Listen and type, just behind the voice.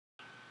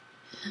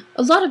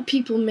A lot of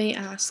people may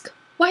ask,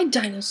 why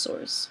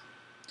dinosaurs?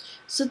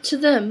 So to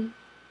them,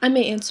 I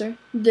may answer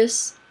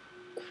this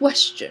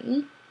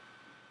question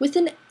with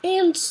an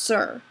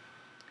answer,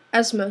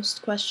 as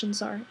most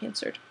questions are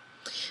answered.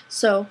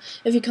 So,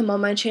 if you come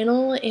on my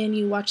channel and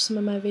you watch some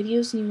of my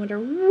videos and you wonder,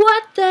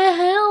 what the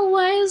hell,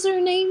 why is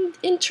their name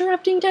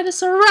interrupting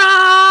dinosaur?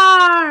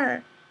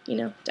 Roar! You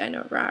know,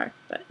 dino roar,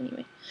 but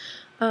anyway.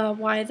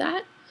 Why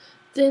that?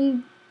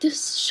 Then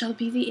this shall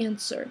be the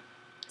answer.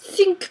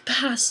 Think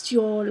past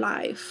your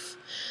life.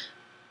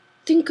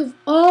 Think of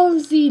all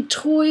the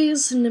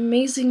toys and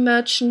amazing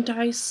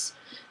merchandise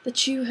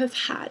that you have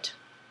had.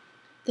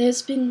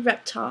 There's been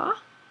Reptar.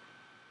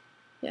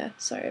 Yeah,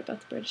 sorry about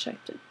the British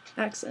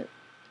accent.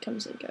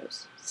 Comes and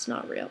goes. It's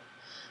not real.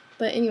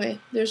 But anyway,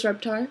 there's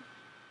Reptar.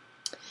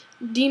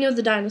 Dino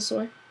the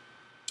dinosaur.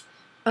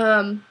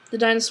 The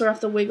dinosaur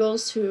off the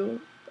Wiggles,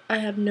 who I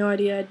have no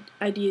idea,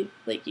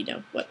 like, you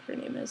know, what her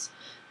name is.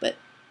 But,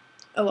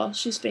 oh well,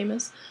 she's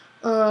famous.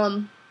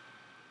 Land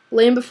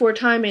Before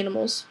Time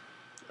animals.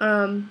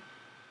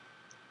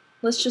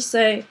 Let's just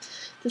say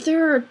that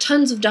there are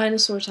tons of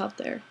dinosaurs out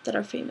there that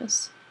are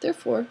famous.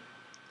 Therefore,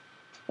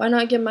 why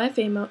not get my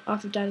fame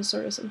off of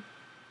dinosaurism?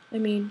 I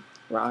mean,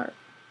 rawr,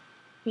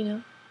 you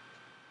know?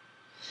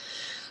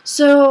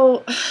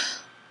 So,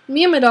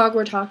 me and my dog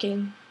were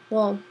talking.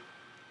 Well,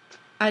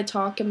 I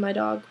talk and my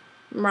dog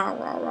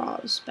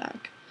rah-rah-rahs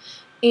back.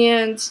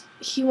 And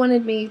he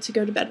wanted me to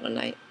go to bed one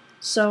night.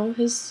 So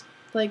his,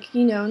 like,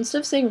 you know, instead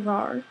of saying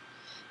rawr,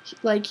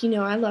 like, you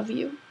know, I love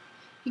you,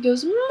 he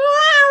goes,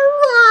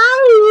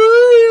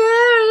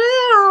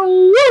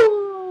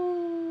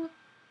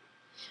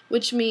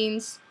 which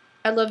means,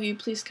 I love you,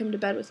 please come to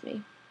bed with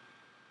me.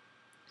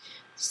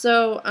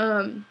 So,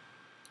 I'm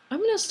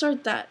gonna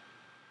start that,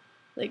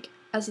 like,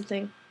 as a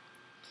thing.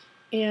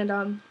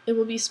 And, it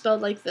will be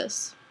spelled like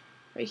this,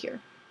 right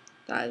here.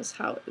 That is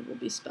how it will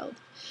be spelled.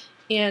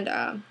 And,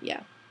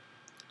 yeah,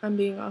 I'm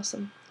being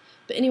awesome.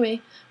 But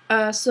anyway,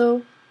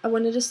 so I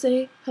wanted to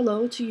say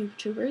hello to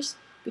YouTubers,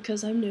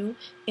 because I'm new,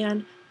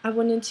 and I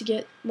wanted to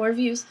get more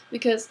views,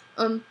 because,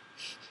 I'm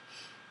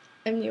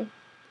new.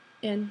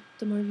 And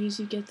the more views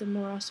you get, the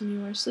more awesome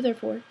you are. So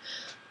therefore,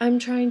 I'm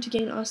trying to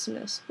gain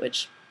awesomeness,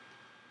 which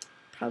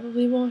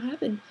probably won't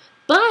happen.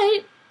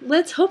 But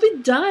let's hope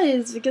it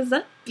does, because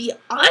that'd be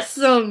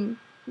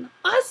awesome.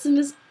 Awesome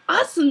is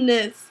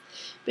awesomeness.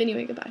 But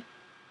anyway, goodbye.